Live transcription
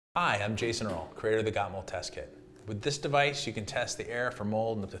Hi, I'm Jason Earl, creator of the Got Mold Test Kit. With this device, you can test the air for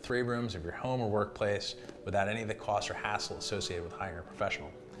mold in up to 3 rooms of your home or workplace without any of the cost or hassle associated with hiring a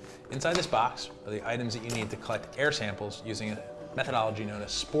professional. Inside this box are the items that you need to collect air samples using a methodology known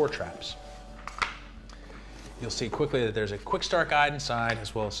as spore traps. You'll see quickly that there's a quick start guide inside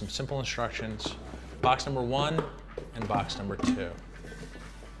as well as some simple instructions. Box number 1 and box number 2.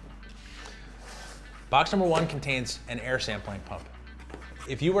 Box number 1 contains an air sampling pump.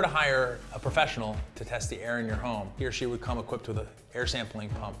 If you were to hire a professional to test the air in your home, he or she would come equipped with an air sampling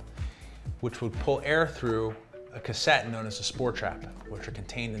pump, which would pull air through a cassette known as a spore trap, which are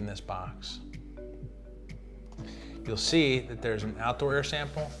contained in this box. You'll see that there's an outdoor air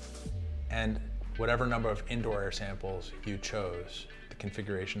sample and whatever number of indoor air samples you chose, the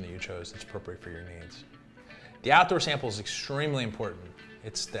configuration that you chose that's appropriate for your needs. The outdoor sample is extremely important.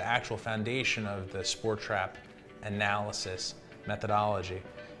 It's the actual foundation of the spore trap analysis methodology.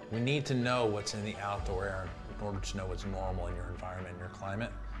 We need to know what's in the outdoor air in order to know what's normal in your environment and your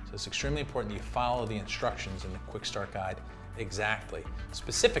climate. So it's extremely important that you follow the instructions in the quick start guide exactly.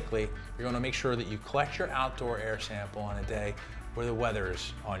 Specifically, you're going to make sure that you collect your outdoor air sample on a day where the weather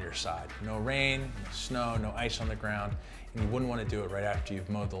is on your side. No rain, no snow, no ice on the ground, and you wouldn't want to do it right after you've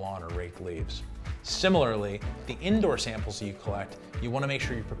mowed the lawn or raked leaves. Similarly, the indoor samples that you collect, you want to make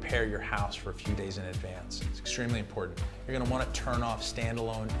sure you prepare your house for a few days in advance. It's extremely important. You're going to want to turn off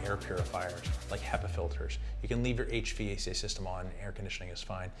standalone air purifiers like HEPA filters. You can leave your HVAC system on, air conditioning is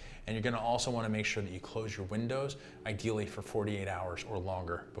fine. And you're going to also want to make sure that you close your windows, ideally for 48 hours or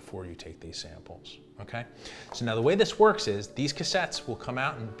longer before you take these samples. Okay? So now the way this works is these cassettes will come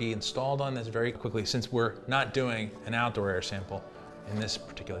out and be installed on this very quickly. Since we're not doing an outdoor air sample in this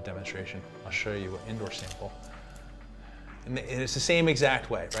particular demonstration, I'll show you an indoor sample. And it's the same exact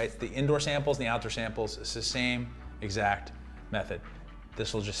way, right? The indoor samples and the outdoor samples, it's the same exact method.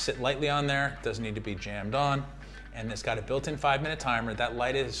 This will just sit lightly on there, doesn't need to be jammed on, and it's got a built-in 5-minute timer. That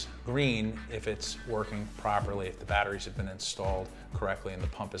light is green if it's working properly, if the batteries have been installed correctly and the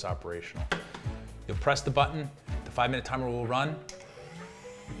pump is operational. You'll press the button, the 5-minute timer will run.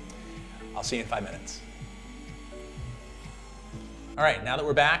 I'll see you in 5 minutes. All right, now that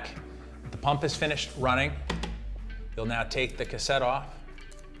we're back, the pump is finished running. You'll now take the cassette off,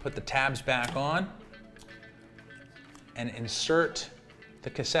 put the tabs back on, and insert the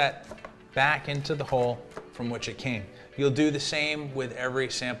cassette back into the hole from which it came. You'll do the same with every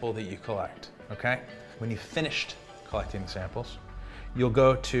sample that you collect, okay? When you've finished collecting the samples, you'll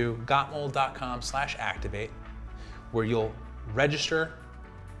go to gotmold.com/activate, where you'll register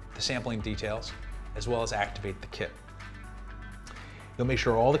the sampling details as well as activate the kit. You'll make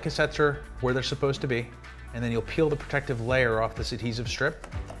sure all the cassettes are where they're supposed to be, and then you'll peel the protective layer off this adhesive strip.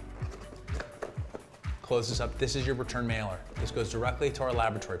 Close this up. This is your return mailer. This goes directly to our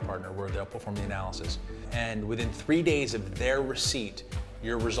laboratory partner where they'll perform the analysis. And within 3 days of their receipt,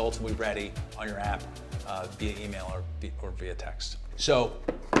 your results will be ready on your app via email or via text. So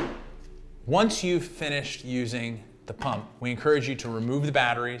once you've finished using the pump, we encourage you to remove the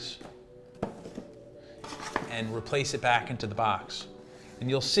batteries and replace it back into the box. And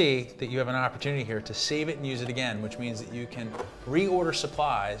you'll see that you have an opportunity here to save it and use it again, which means that you can reorder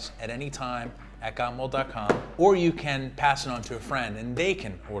supplies at any time at gotmold.com, or you can pass it on to a friend and they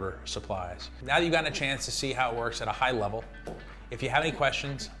can order supplies. Now that you've gotten a chance to see how it works at a high level, if you have any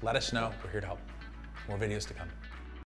questions, let us know. We're here to help. More videos to come.